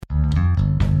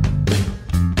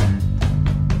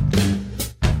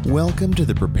Welcome to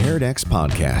the PreparedX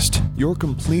podcast, your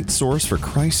complete source for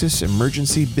crisis,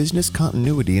 emergency, business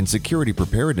continuity, and security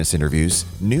preparedness interviews,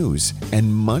 news,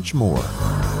 and much more.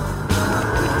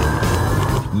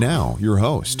 Now, your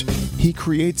host. He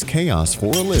creates chaos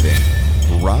for a living,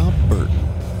 Rob Burton.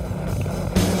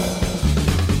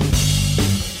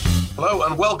 Hello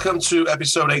and welcome to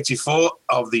episode 84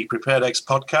 of the PreparedX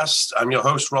podcast. I'm your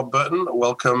host, Rob Burton.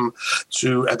 Welcome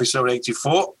to episode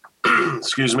 84.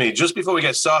 Excuse me. Just before we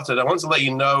get started, I want to let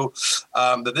you know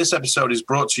that this episode is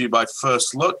brought to you by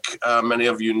First Look. Many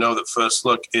of you know that First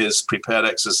Look is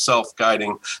PreparedX's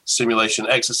self-guiding simulation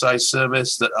exercise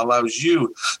service that allows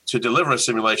you to deliver a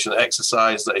simulation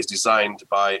exercise that is designed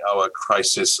by our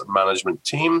crisis management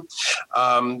team.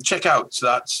 Check out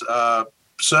that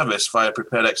service via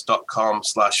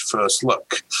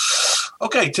preparedx.com/firstlook.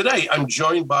 Okay, today I'm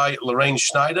joined by Lorraine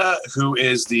Schneider, who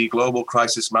is the Global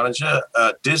Crisis Manager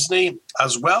at Disney,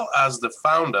 as well as the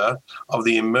founder of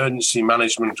the Emergency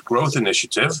Management Growth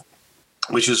Initiative,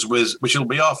 which will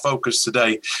be our focus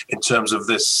today in terms of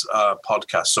this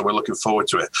podcast. So we're looking forward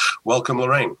to it. Welcome,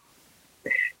 Lorraine.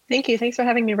 Thank you. Thanks for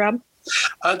having me, Rob.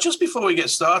 Just before we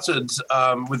get started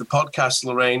with the podcast,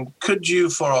 Lorraine, could you,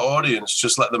 for our audience,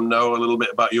 just let them know a little bit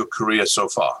about your career so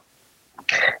far?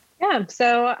 Yeah,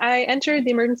 so I entered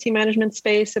the emergency management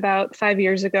space about 5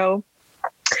 years ago.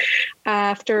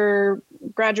 After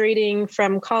graduating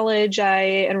from college,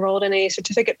 I enrolled in a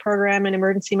certificate program in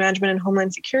emergency management and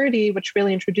homeland security, which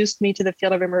really introduced me to the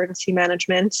field of emergency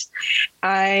management.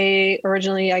 I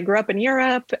grew up in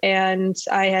Europe, and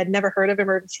I had never heard of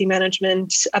emergency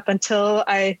management up until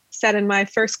I sat in my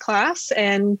first class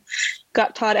and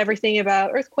got taught everything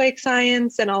about earthquake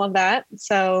science and all of that.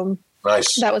 So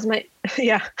nice. That was my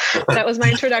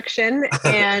introduction.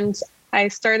 And I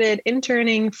started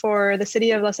interning for the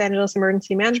City of Los Angeles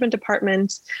Emergency Management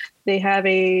Department. They have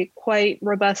a quite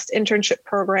robust internship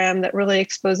program that really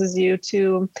exposes you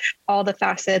to all the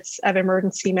facets of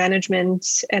emergency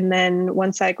management. And then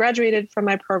once I graduated from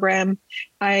my program,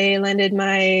 I landed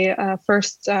my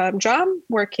first job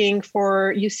working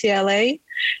for UCLA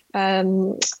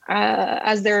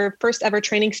as their first ever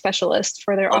training specialist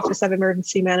for their Office of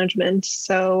Emergency Management.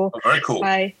 So very cool.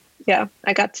 I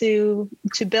got to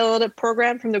build a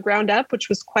program from the ground up, which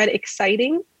was quite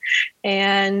exciting.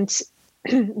 And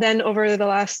then over the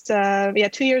last 2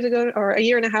 years ago, or a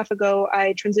year and a half ago,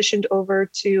 I transitioned over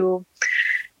to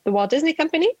the Walt Disney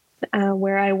Company,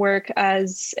 where I work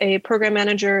as a program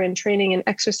manager in training and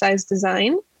exercise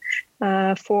design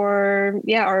for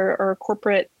our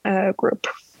corporate group.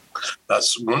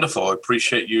 That's wonderful. I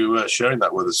appreciate you sharing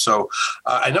that with us. So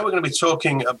I know we're going to be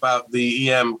talking about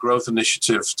the EM Growth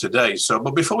Initiative today.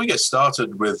 But before we get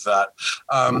started with that,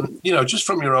 just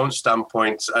from your own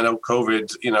standpoint, I know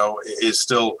COVID, is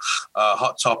still a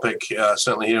hot topic,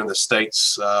 certainly here in the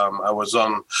States. I was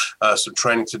on some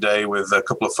training today with a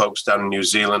couple of folks down in New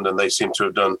Zealand, and they seem to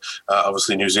have done,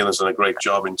 obviously New Zealand's done a great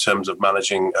job in terms of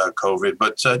managing COVID.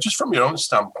 But just from your own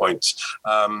standpoint,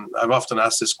 I've often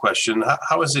asked this question,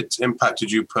 how has it impacted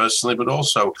you personally, but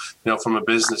also, from a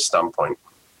business standpoint?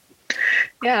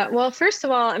 Yeah, well, first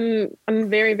of all, I'm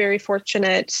very, very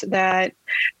fortunate that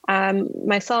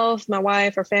myself, my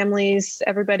wife, our families,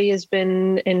 everybody has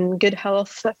been in good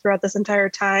health throughout this entire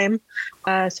time.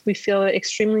 So we feel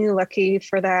extremely lucky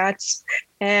for that.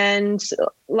 And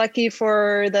lucky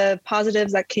for the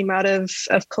positives that came out of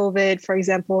COVID, for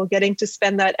example, getting to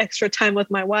spend that extra time with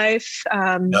my wife.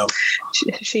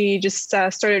 She just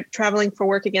started traveling for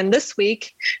work again this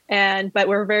week. But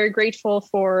we're very grateful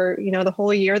for, the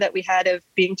whole year that we had of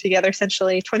being together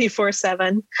essentially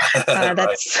 24/7.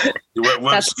 That's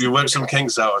you work some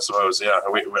kinks out, I suppose. Yeah,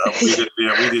 we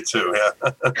did too. Yeah.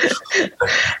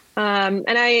 And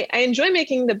I enjoy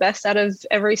making the best out of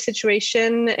every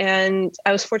situation. And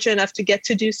I was fortunate enough to get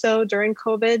to do so during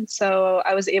COVID. So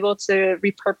I was able to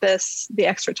repurpose the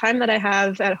extra time that I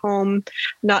have at home,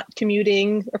 not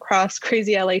commuting across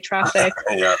crazy LA traffic.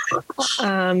 Yeah.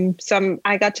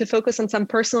 I got to focus on some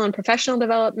personal and professional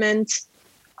development.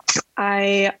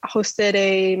 I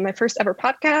hosted my first ever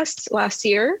podcast last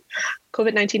year,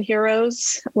 COVID-19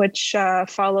 Heroes, which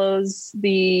follows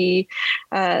the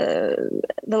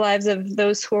lives of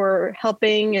those who are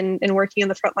helping and working on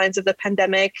the front lines of the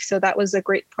pandemic. So that was a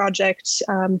great project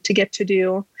to get to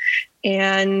do.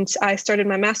 And I started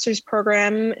my master's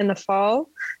program in the fall.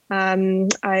 I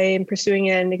am pursuing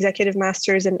an executive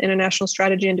master's in international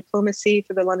strategy and diplomacy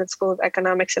for the London School of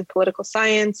Economics and Political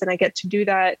Science. And I get to do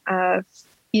that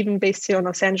even based here in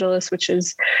Los Angeles, which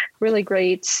is really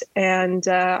great. And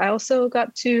I also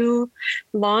got to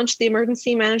launch the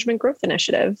Emergency Management Growth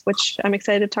Initiative, which I'm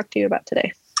excited to talk to you about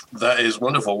today. That is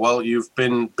wonderful. Well, you've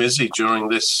been busy during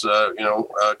this,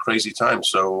 crazy time.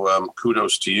 So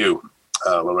kudos to you,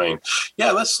 Lorraine.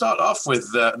 Yeah, let's start off with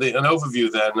an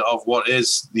overview then of what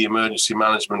is the Emergency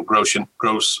Management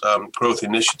Growth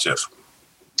Initiative.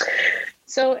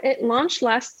 So it launched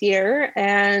last year,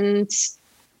 and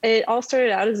it all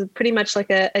started out as pretty much like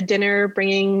a dinner,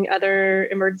 bringing other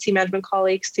emergency management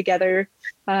colleagues together.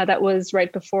 That was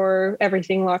right before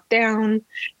everything locked down,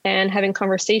 and having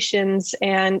conversations.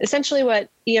 And essentially what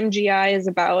EMGI is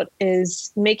about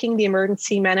is making the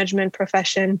emergency management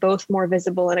profession both more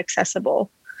visible and accessible.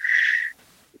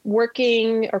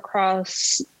 Working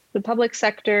across the public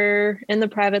sector and the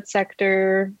private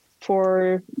sector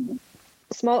for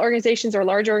small organizations or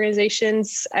large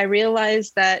organizations, I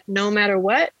realized that no matter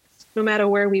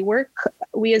where we work,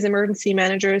 we as emergency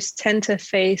managers tend to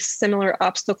face similar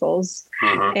obstacles.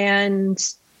 Mm-hmm.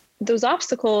 And those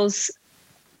obstacles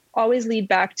always lead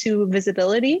back to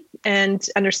visibility and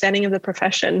understanding of the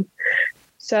profession.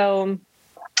 So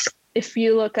if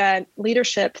you look at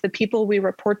leadership, the people we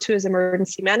report to as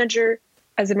emergency managers,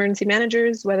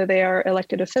 whether they are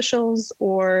elected officials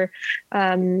or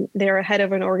they're a head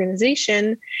of an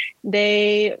organization,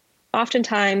 they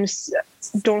oftentimes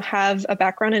don't have a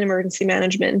background in emergency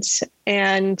management.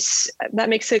 And that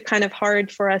makes it kind of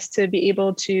hard for us to be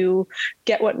able to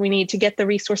get what we need, to get the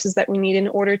resources that we need in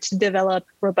order to develop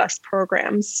robust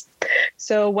programs.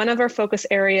 So one of our focus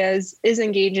areas is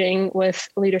engaging with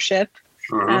leadership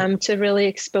to really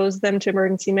expose them to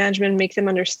emergency management, make them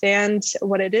understand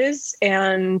what it is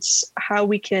and how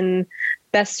we can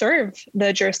best serve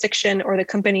the jurisdiction or the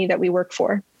company that we work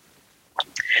for.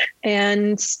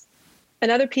 And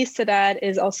another piece to that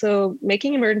is also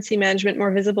making emergency management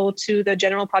more visible to the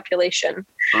general population.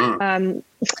 I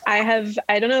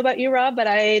don't know about you, Rob, but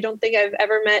I don't think I've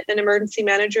ever met an emergency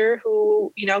manager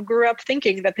who, grew up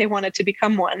thinking that they wanted to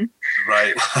become one.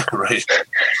 Right, right.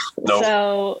 No.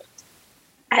 So,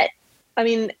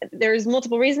 there's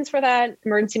multiple reasons for that.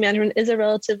 Emergency management is a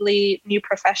relatively new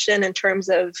profession in terms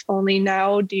of only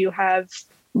now do you have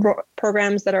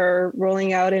programs that are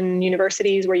rolling out in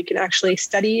universities where you can actually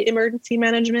study emergency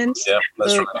management. Yeah,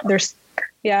 that's right.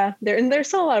 There's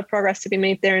still a lot of progress to be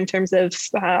made there in terms of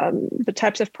the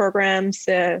types of programs,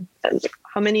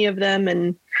 how many of them,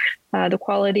 and the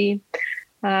quality.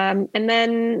 So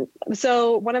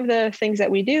one of the things that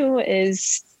we do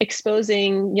is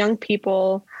exposing young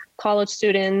people, college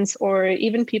students, or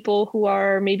even people who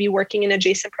are maybe working in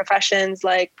adjacent professions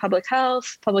like public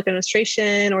health, public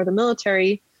administration, or the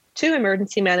military to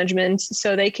emergency management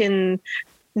so they can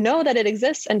know that it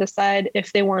exists and decide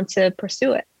if they want to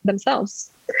pursue it themselves.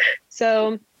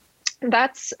 So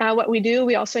that's what we do.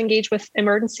 We also engage with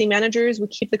emergency managers. We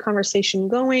keep the conversation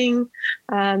going,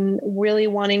 really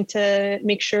wanting to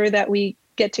make sure that we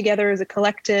get together as a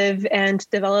collective and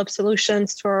develop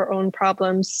solutions to our own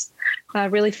problems,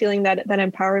 really feeling that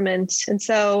empowerment. And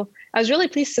so I was really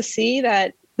pleased to see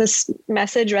that this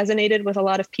message resonated with a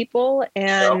lot of people,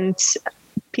 and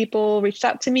people reached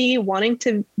out to me wanting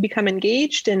to become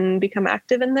engaged and become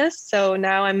active in this. So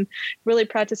now I'm really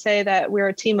proud to say that we're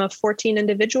a team of 14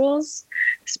 individuals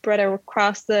spread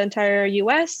across the entire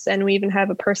US. And we even have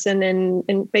a person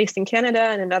based in Canada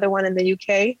and another one in the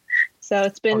UK. So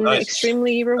it's been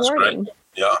extremely rewarding.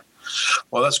 Yeah.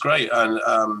 Well, that's great. And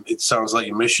it sounds like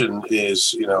your mission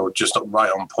is, just right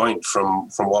on point from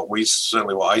what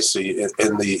I see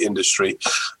in the industry.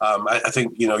 I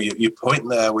think, your point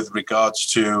there with regards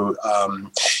to,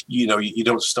 you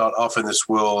don't start off in this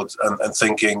world and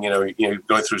thinking,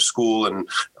 going through school and,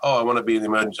 I want to be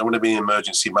in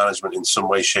emergency management in some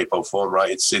way, shape or form,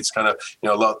 right? It's kind of,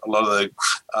 a lot of the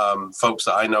folks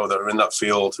that I know that are in that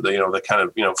field, they kind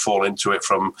of, fall into it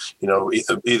from,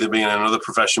 either being in another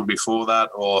profession before that,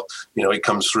 or it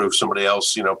comes through somebody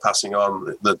else passing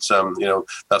on that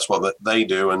that's what they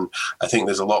do. And I think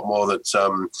there's a lot more that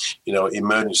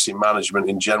emergency management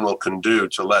in general can do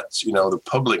to let the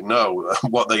public know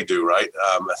what they do, right?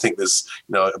 I think there's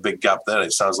a big gap there.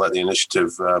 It sounds like the initiative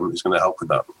is going to help with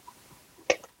that.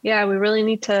 Yeah, we really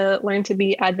need to learn to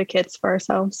be advocates for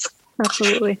ourselves.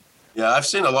 Absolutely. Yeah, I've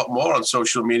seen a lot more on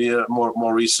social media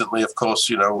more recently, of course,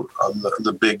 on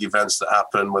the big events that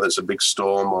happen, whether it's a big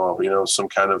storm or, some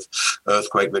kind of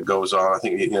earthquake that goes on. I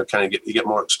think, you get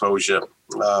more exposure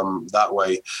that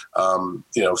way,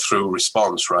 through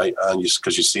response, right? And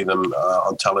because you see them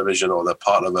on television, or they're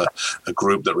part of a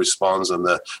group that responds, and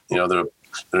they're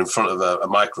in front of a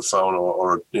microphone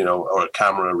or a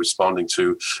camera responding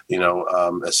to,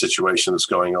 a situation that's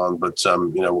going on. But,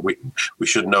 we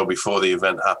should know before the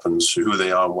event happens who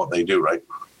they are and what they do, right?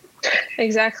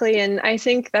 Exactly. And I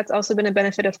think that's also been a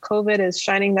benefit of COVID, is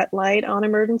shining that light on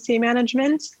emergency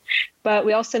management. But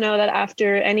we also know that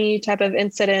after any type of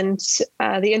incident,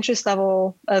 the interest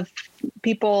level of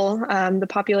people, the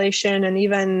population, and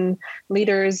even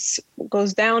leaders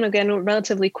goes down again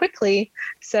relatively quickly.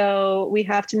 So we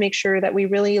have to make sure that we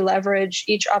really leverage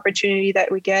each opportunity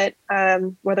that we get,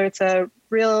 whether it's a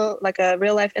real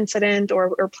life incident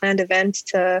or planned event,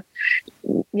 to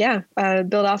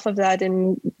build off of that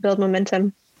and build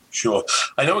momentum. Sure.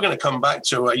 I know we're going to come back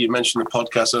to you mentioned the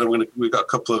podcast. I know we've got a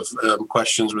couple of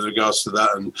questions with regards to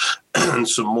that, and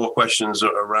some more questions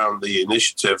around the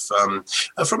initiative.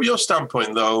 From your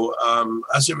standpoint, though,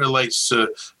 as it relates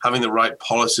to having the right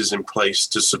policies in place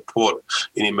to support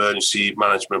an emergency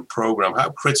management program, how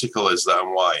critical is that,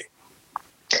 and why?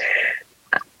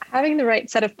 Having the right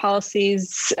set of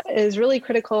policies is really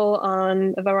critical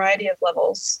on a variety of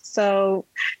levels. So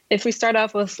if we start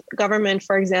off with government,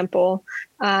 for example,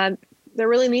 there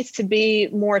really needs to be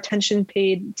more attention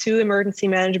paid to emergency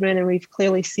management, and we've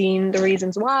clearly seen the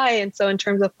reasons why. And so in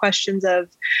terms of questions of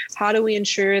how do we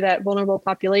ensure that vulnerable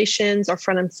populations are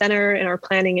front and center in our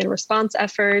planning and response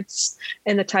efforts,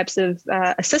 and the types of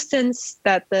assistance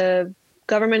that the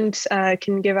government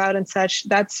can give out and such,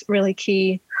 that's really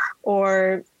key.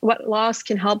 Or what laws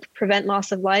can help prevent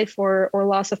loss of life or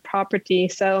loss of property.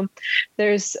 So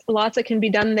there's lots that can be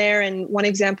done there. And one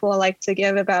example I like to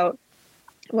give about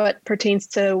what pertains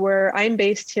to where I'm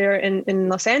based here in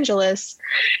Los Angeles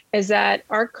is that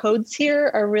our codes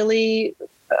here are really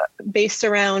based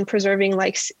around preserving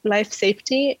life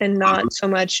safety and not so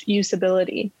much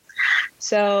usability.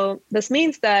 So this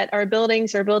means that our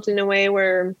buildings are built in a way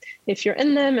where if you're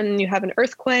in them and you have an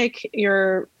earthquake,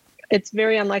 it's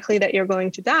very unlikely that you're going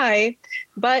to die,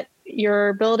 but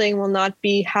your building will not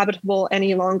be habitable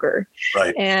any longer.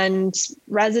 Right. And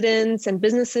residents and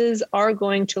businesses are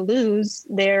going to lose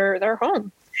their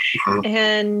home. Mm-hmm.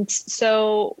 And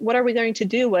so what are we going to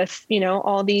do with,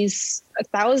 all these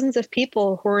thousands of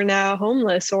people who are now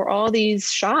homeless, or all these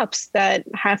shops that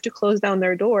have to close down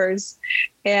their doors?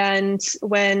 And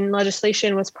when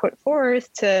legislation was put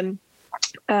forth to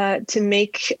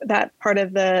make that part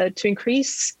of to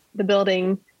increase the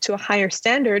building to a higher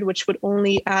standard, which would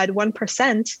only add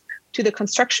 1% to the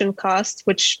construction cost,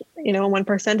 which,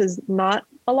 1% is not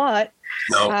a lot.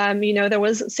 No. There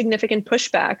was significant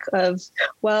pushback of,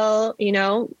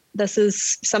 this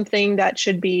is something that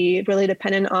should be really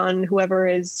dependent on whoever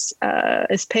is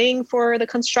paying for the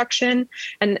construction,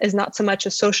 and is not so much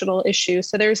a social issue.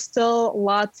 So there's still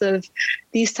lots of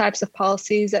these types of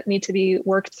policies that need to be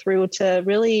worked through to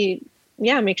really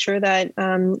make sure that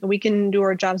we can do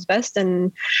our jobs best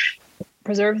and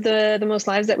preserve the most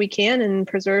lives that we can, and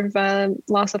preserve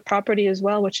loss of property as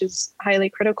well, which is highly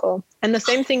critical. And the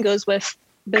same thing goes with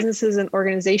businesses and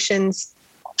organizations,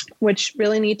 which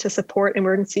really need to support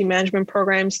emergency management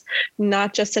programs,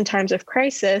 not just in times of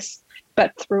crisis,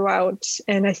 but throughout.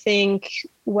 And I think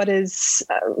what is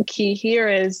key here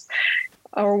is,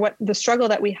 or what the struggle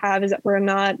that we have is that we're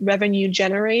not revenue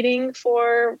generating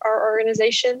for our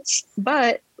organizations,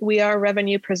 but we are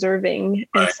revenue preserving.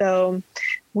 Right. And so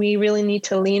we really need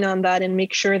to lean on that and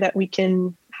make sure that we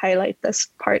can highlight this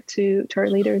part to our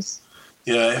leaders.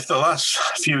 Yeah, if the last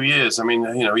few years,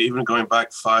 even going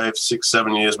back 5, 6,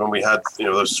 7 years when we had,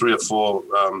 those 3 or 4,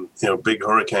 big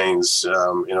hurricanes,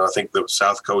 I think the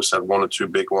South Coast had 1 or 2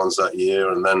 big ones that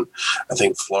year. And then I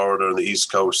think Florida and the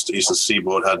East Coast, Eastern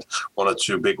Seaboard had 1 or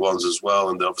 2 big ones as well.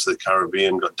 And obviously the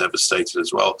Caribbean got devastated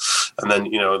as well. And then,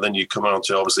 then you come on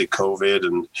to obviously COVID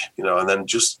and then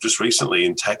just recently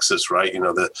in Texas, right,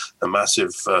 the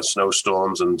massive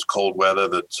snowstorms and cold weather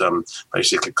that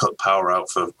basically cut power out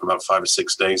for about 5 or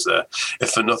 6 days there. If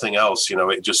for nothing else,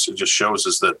 it just shows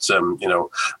us that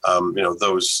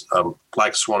those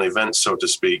black swan events, so to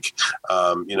speak,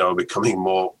 are becoming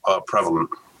more prevalent.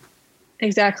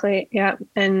 Exactly. Yeah.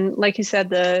 And like you said,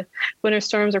 the winter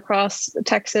storms across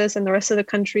Texas and the rest of the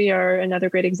country are another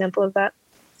great example of that.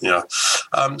 Yeah.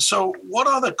 So what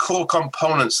are the core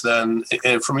components then,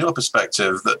 from your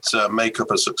perspective, that make up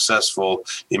a successful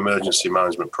emergency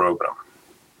management program?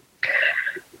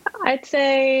 I'd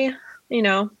say,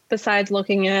 besides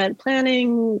looking at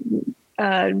planning,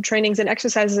 trainings and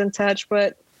exercises and such,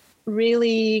 what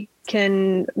really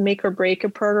can make or break a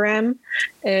program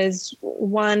is,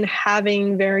 one,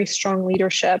 having very strong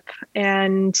leadership.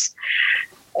 And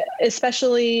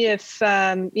especially if,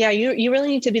 you really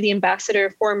need to be the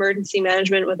ambassador for emergency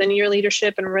management within your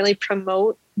leadership and really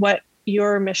promote what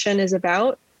your mission is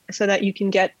about, so that you can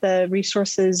get the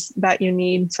resources that you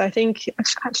need. So I think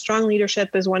strong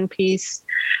leadership is one piece.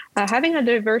 Having a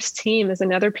diverse team is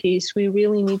another piece. We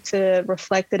really need to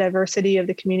reflect the diversity of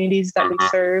the communities that we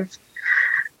serve.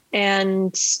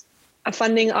 And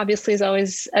funding obviously is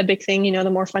always a big thing. You know,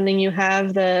 the more funding you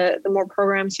have, the more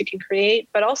programs you can create.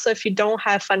 But also if you don't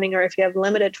have funding or if you have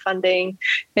limited funding,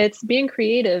 it's being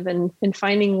creative and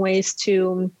finding ways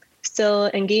to still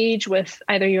engage with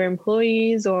either your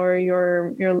employees or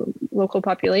your local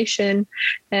population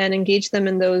and engage them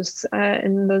in those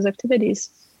activities.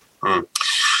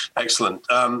 Excellent.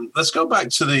 Let's go back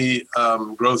to the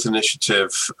growth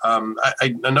initiative. I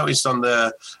noticed on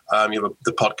there, you have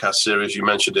the podcast series. You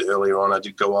mentioned it earlier on. I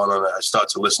did go on and I started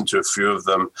to listen to a few of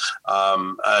them.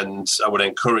 And I would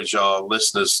encourage our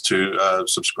listeners to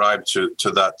subscribe to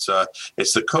that.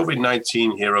 It's the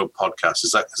COVID-19 Hero podcast.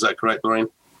 Is that correct, Lorraine?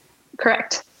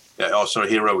 Correct. Yeah, oh, sorry,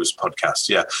 Heroes podcast.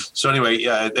 Yeah. So anyway,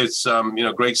 yeah, it's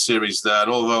great series there. And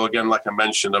although again, like I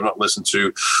mentioned, I've not listened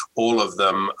to all of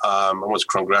them. I want to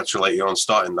congratulate you on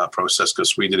starting that process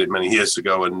because we did it many years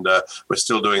ago, and we're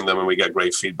still doing them, and we get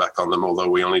great feedback on them. Although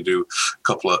we only do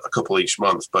a couple each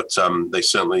month, but they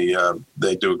certainly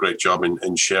they do a great job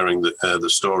in sharing the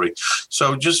story.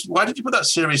 So, just why did you put that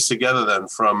series together then?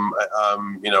 From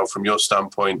your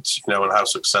standpoint, and how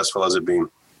successful has it been?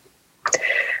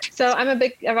 So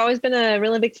I've always been a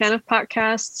really big fan of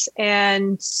podcasts,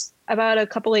 and about a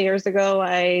couple of years ago,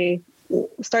 I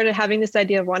started having this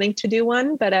idea of wanting to do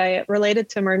one, but I related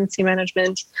to emergency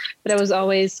management, but I was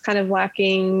always kind of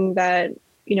lacking that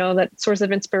source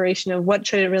of inspiration of what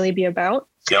should it really be about.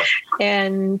 Yep.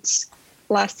 And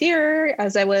last year,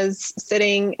 as I was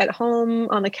sitting at home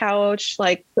on the couch,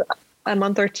 like a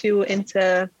month or two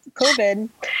into COVID,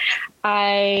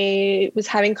 I was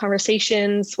having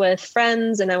conversations with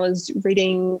friends and I was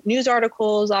reading news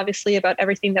articles, obviously, about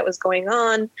everything that was going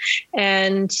on.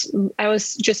 And I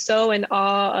was just so in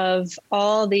awe of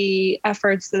all the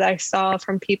efforts that I saw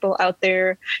from people out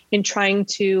there in trying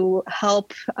to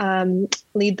help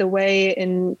lead the way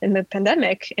in the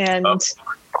pandemic.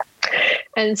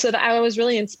 And so I was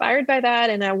really inspired by that.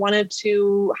 And I wanted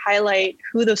to highlight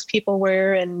who those people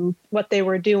were and what they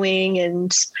were doing.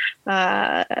 And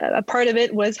a part of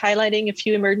it was highlighting a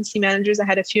few emergency managers. I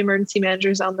had a few emergency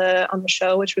managers on the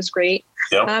show, which was great.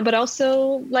 Yep. But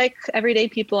also like everyday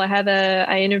people.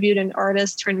 I interviewed an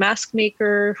artist turned mask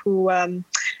maker who,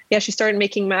 she started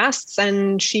making masks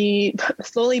and she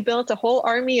slowly built a whole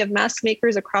army of mask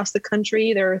makers across the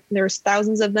country. There's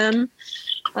thousands of them.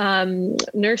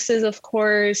 Nurses, of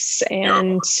course,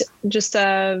 and just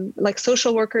like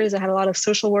social workers. I had a lot of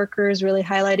social workers really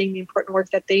highlighting the important work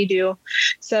that they do.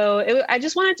 So I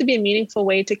just wanted it to be a meaningful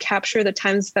way to capture the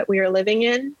times that we are living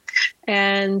in.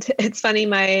 And it's funny,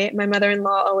 my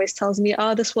mother-in-law always tells me,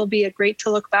 oh, this will be a great to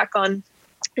look back on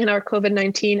in our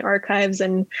COVID-19 archives.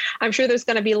 And I'm sure there's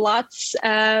going to be lots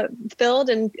filled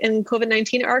in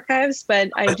COVID-19 archives, but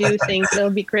I do think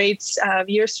it'll be great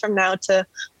years from now to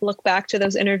look back to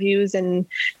those interviews and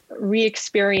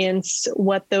re-experience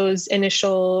what those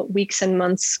initial weeks and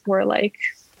months were like.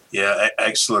 Yeah,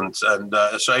 excellent. And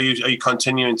so are you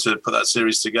continuing to put that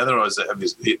series together, or are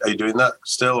you doing that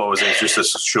still, or is it just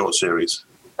a short series?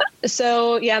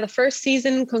 So, the first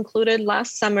season concluded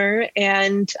last summer,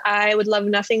 and I would love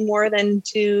nothing more than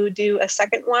to do a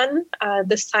second one,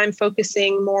 this time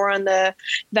focusing more on the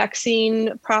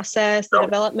vaccine process, the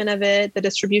development of it, the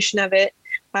distribution of it.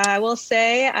 I will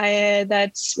say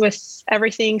that with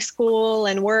everything school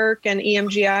and work and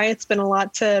EMGI, it's been a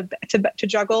lot to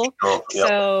juggle. Oh, yeah.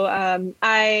 So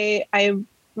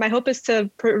my hope is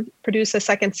to produce a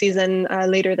second season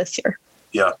later this year.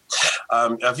 Yeah.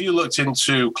 Have you looked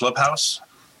into Clubhouse?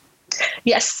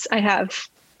 Yes, I have.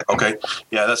 Okay.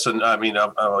 Yeah,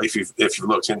 if you've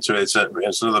looked into it,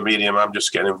 it's another medium I'm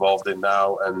just getting involved in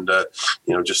now, and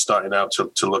just starting out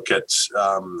to look at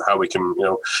how we can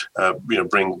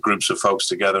bring groups of folks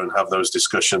together and have those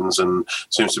discussions. And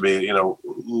seems to be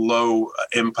low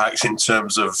impact in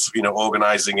terms of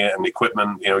organizing it and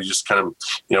equipment. You just kind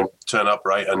of turn up,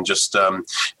 right, and just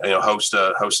host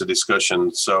a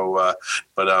discussion. So,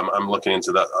 but I'm looking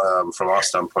into that from our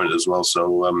standpoint as well.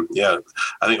 So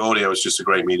I think audio is just a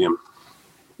great medium.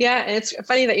 Yeah, and it's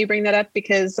funny that you bring that up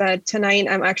because tonight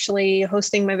I'm actually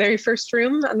hosting my very first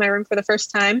room, my room for the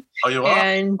first time. Oh, you are?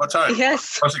 And what time?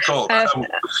 Yes. What's it called?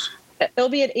 It'll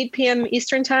be at 8 p.m.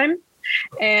 Eastern time.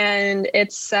 And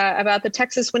it's about the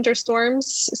Texas winter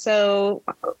storms. So,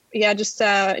 just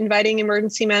inviting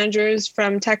emergency managers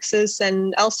from Texas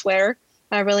and elsewhere,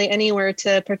 really anywhere,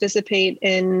 to participate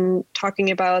in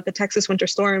talking about the Texas winter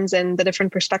storms and the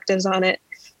different perspectives on it.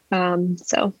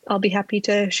 So I'll be happy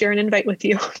to share an invite with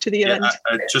you to the event.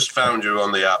 I just found you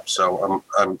on the app, so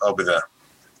I'll be there.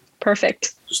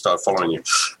 Perfect. Just start following you.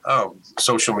 Oh,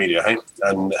 social media, hey?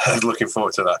 And looking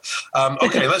forward to that.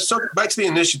 Okay, let's talk back to the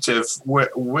initiative.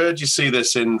 Where do you see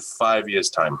this in 5 years'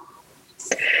 time?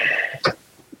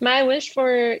 My wish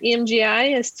for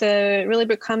EMGI is to really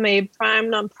become a prime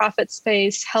nonprofit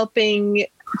space, helping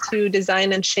to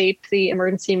design and shape the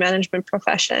emergency management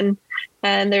profession.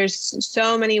 And there's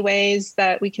so many ways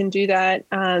that we can do that.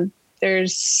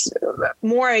 There's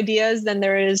more ideas than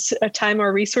there is time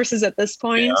or resources at this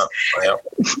point. Yeah.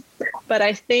 But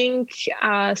I think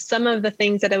some of the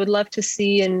things that I would love to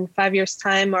see in 5 years'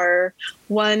 time are,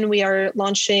 one, we are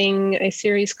launching a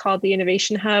series called the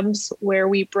Innovation Hubs, where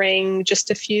we bring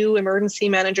just a few emergency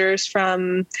managers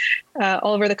from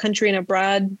all over the country and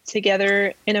abroad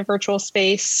together in a virtual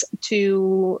space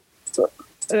to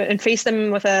and face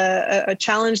them with a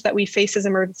challenge that we face as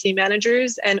emergency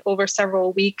managers. And over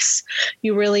several weeks,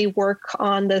 you really work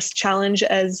on this challenge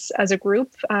as a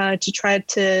group to try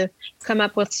to come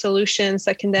up with solutions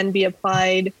that can then be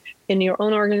applied in your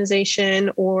own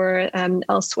organization or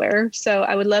elsewhere. So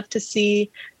I would love to see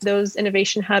those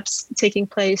innovation hubs taking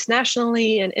place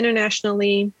nationally and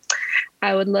internationally.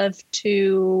 I would love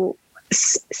to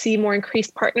see more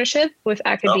increased partnership with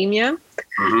academia.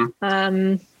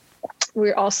 Mm-hmm.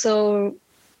 We also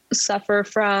suffer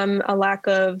from a lack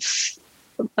of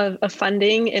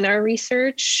funding in our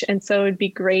research, and so it'd be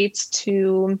great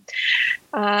to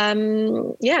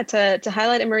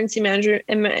highlight emergency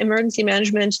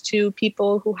management to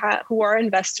people who are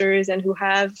investors and who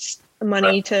have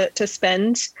money to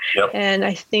spend. Yep. And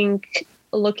I think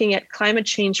looking at climate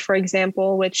change, for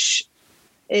example, which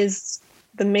is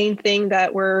the main thing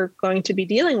that we're going to be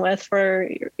dealing with for,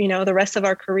 the rest of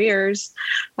our careers,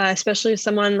 especially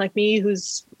someone like me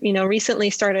who's, recently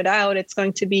started out, it's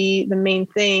going to be the main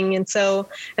thing. And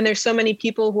there's so many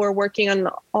people who are working on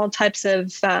all types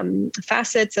of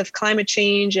facets of climate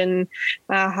change and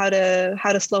how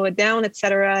to slow it down, et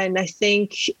cetera. And I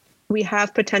think we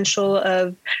have potential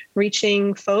of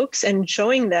reaching folks and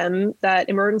showing them that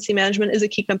emergency management is a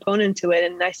key component to it.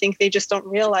 And I think they just don't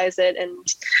realize it.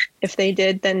 And if they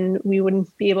did, then we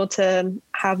wouldn't be able to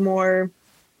have more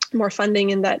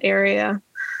funding in that area.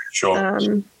 Sure.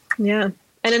 Yeah.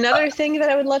 And another thing that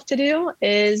I would love to do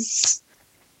is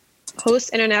host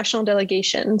international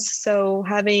delegations. So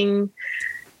having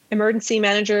emergency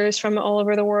managers from all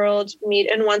over the world meet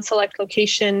in one select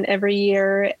location every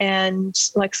year, and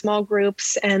like small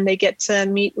groups, and they get to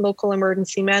meet local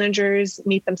emergency managers,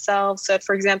 meet themselves. So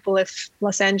for example, if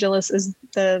Los Angeles is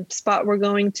the spot we're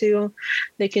going to,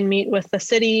 they can meet with the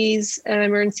city's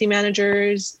emergency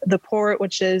managers, the port,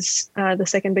 which is the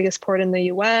second biggest port in the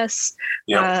US,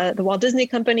 the Walt Disney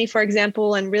Company, for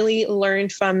example, and really learn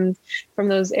from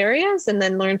those areas, and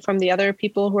then learn from the other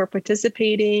people who are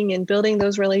participating and building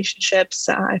those relationships.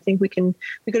 I think we could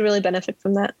really benefit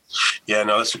from that. Yeah,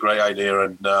 no, that's a great idea.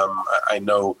 And I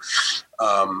know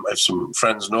I have some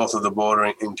friends north of the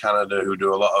border in Canada who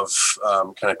do a lot of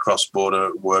kind of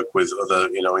cross-border work with other,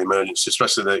 emergencies,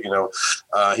 especially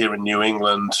here in New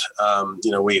England.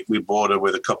 We border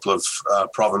with a couple of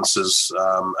provinces,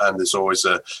 and there's always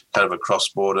a kind of a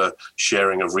cross-border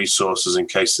sharing of resources in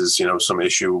case there's, some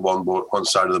issue one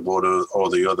side of the border or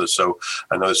the other. So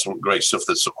I know there's some great stuff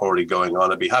that's already going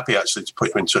on. I'd be happy actually to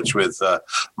put you in touch with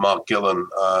Mark Gillen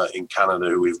in Canada,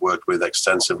 who we've worked with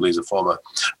extensively. He's a former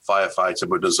firefighter,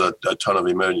 but does a ton of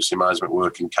emergency management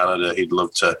work in Canada. He'd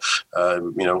love to,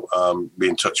 be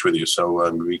in touch with you. So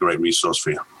it'd be a great resource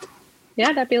for you.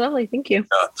 Yeah, that'd be lovely. Thank you.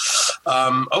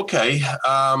 Okay.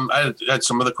 I had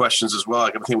some other questions as well.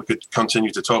 I think we could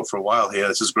continue to talk for a while here.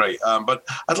 This is great. But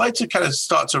I'd like to kind of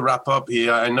start to wrap up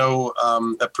here. I know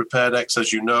at PreparedX,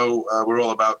 as you know, we're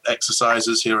all about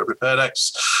exercises here at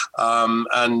PreparedX.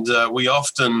 And we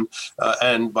often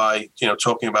end by,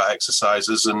 talking about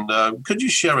exercises. And could you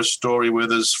share a story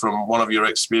with us from one of your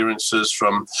experiences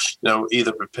from,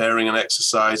 either preparing an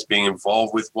exercise, being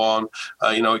involved with one?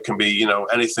 It can be,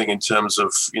 anything in terms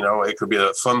of, it could be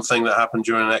a fun thing that happened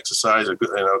during an exercise, a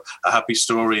happy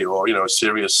story, or, a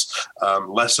serious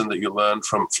lesson that you learned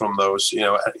from those,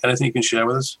 anything you can share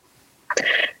with us?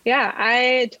 Yeah,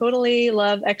 I totally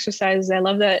love exercise. I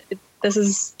love that this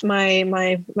is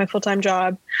my full-time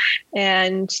job,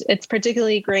 and it's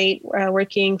particularly great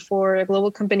working for a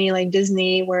global company like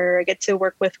Disney, where I get to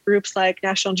work with groups like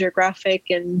National Geographic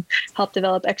and help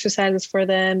develop exercises for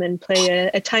them and play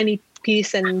a tiny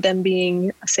piece in them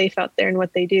being safe out there in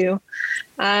what they do.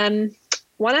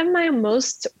 One of my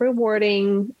most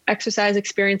rewarding exercise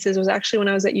experiences was actually when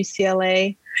I was at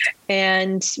UCLA,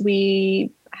 and we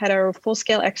had our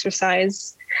full-scale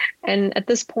exercise. And at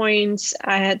this point,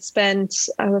 I had spent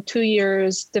 2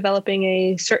 years developing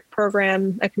a CERT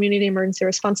program, a community emergency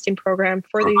response team program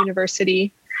for the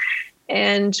university.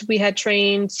 And we had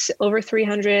trained over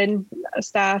 300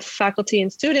 staff, faculty,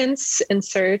 and students in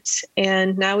CERT.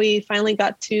 And now we finally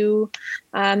got to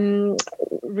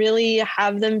really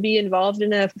have them be involved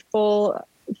in a full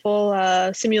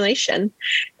simulation.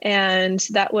 And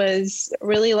that was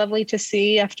really lovely to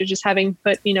see after just having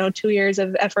put, 2 years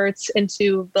of efforts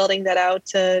into building that out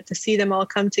to see them all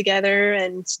come together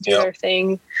and do their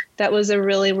thing. That was a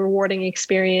really rewarding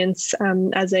experience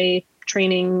as a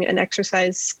training and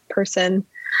exercise person.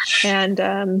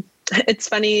 And it's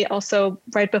funny also,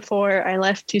 right before I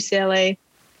left UCLA,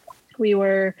 we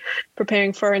were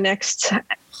preparing for our next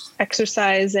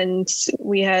exercise, and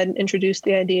we had introduced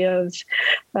the idea of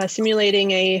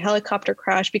simulating a helicopter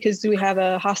crash, because we have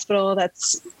a hospital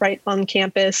that's right on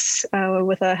campus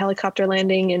with a helicopter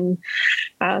landing.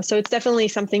 And so it's definitely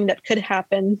something that could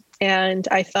happen. And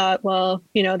I thought, well,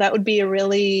 that would be a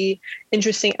really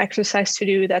interesting exercise to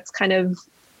do that's kind of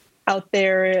out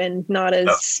there and not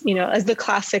as, as the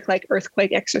classic like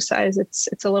earthquake exercise.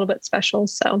 It's a little bit special.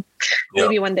 So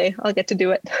maybe one day I'll get to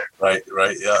do it. Right.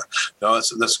 Yeah. No,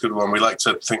 that's a good one. We like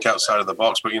to think outside of the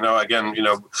box, but, again,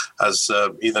 as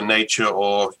either nature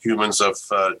or humans have,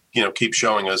 keep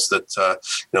showing us that,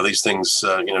 these things,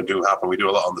 do happen. We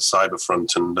do a lot on the cyber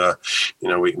front, and,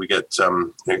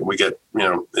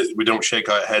 we don't shake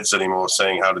our heads anymore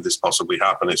saying, how did this possibly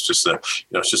happen? It's just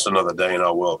it's just another day in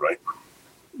our world, right?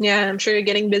 Yeah, I'm sure you're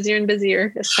getting busier and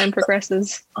busier as time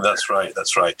progresses. That's right.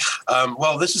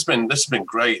 Well, this has been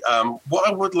great. What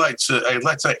I'd like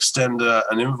to extend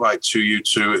an invite to you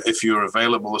to, if you're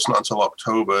available. It's not until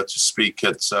October to speak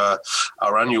at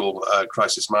our annual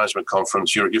Crisis Management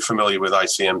Conference. You're familiar with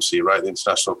ICMC, right? The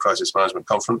International Crisis Management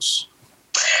Conference.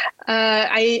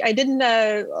 I didn't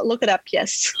look it up.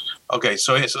 Yes. Okay,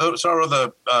 so it's our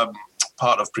other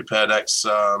part of PreparedX.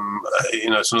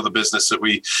 It's another business that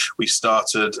we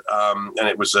started, and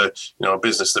it was a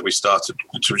business that we started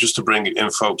to bring in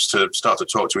folks to start to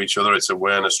talk to each other. It's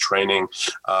awareness training,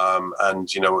 and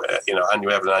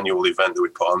we have an annual event that we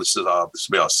put on. This will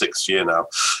be our 6th year now.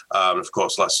 Of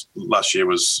course, last year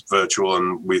was virtual,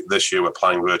 and this year we're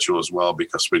planning virtual as well,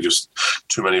 because we're just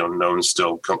too many unknowns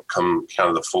still come kind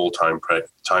of the full time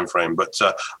frame. But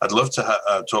I'd love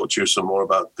to talk to you some more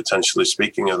about potentially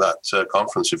speaking at that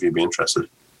conference if you'd be interested.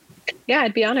 Yeah,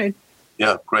 I'd be honored.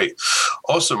 Yeah, great.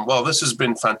 Awesome. Well, this has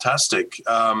been fantastic.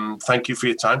 Thank you for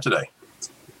your time today.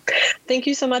 Thank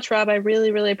you so much, Rob. I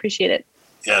really, really appreciate it.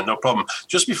 Yeah, no problem.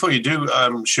 Just before you do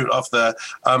shoot off there,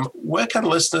 where can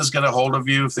listeners get a hold of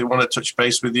you if they want to touch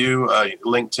base with you,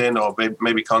 LinkedIn, or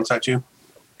maybe contact you?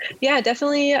 Yeah,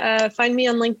 definitely find me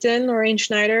on LinkedIn. Lorraine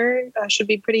Schneider should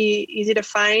be pretty easy to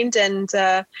find. And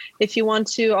if you want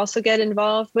to also get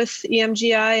involved with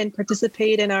EMGI and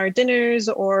participate in our dinners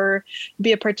or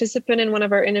be a participant in one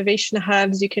of our innovation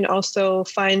hubs, you can also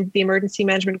find the Emergency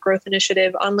Management Growth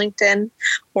Initiative on LinkedIn,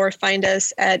 or find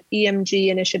us at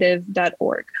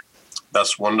emginitiative.org.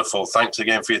 That's wonderful. Thanks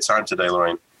again for your time today,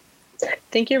 Lorraine.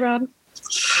 Thank you, Rob.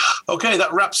 Okay,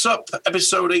 that wraps up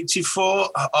episode 84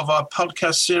 of our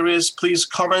podcast series. Please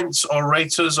comment or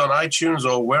rate us on iTunes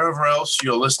or wherever else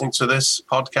you're listening to this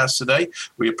podcast today.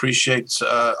 We appreciate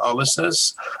our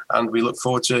listeners, and we look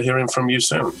forward to hearing from you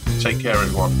soon. Take care,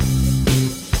 everyone.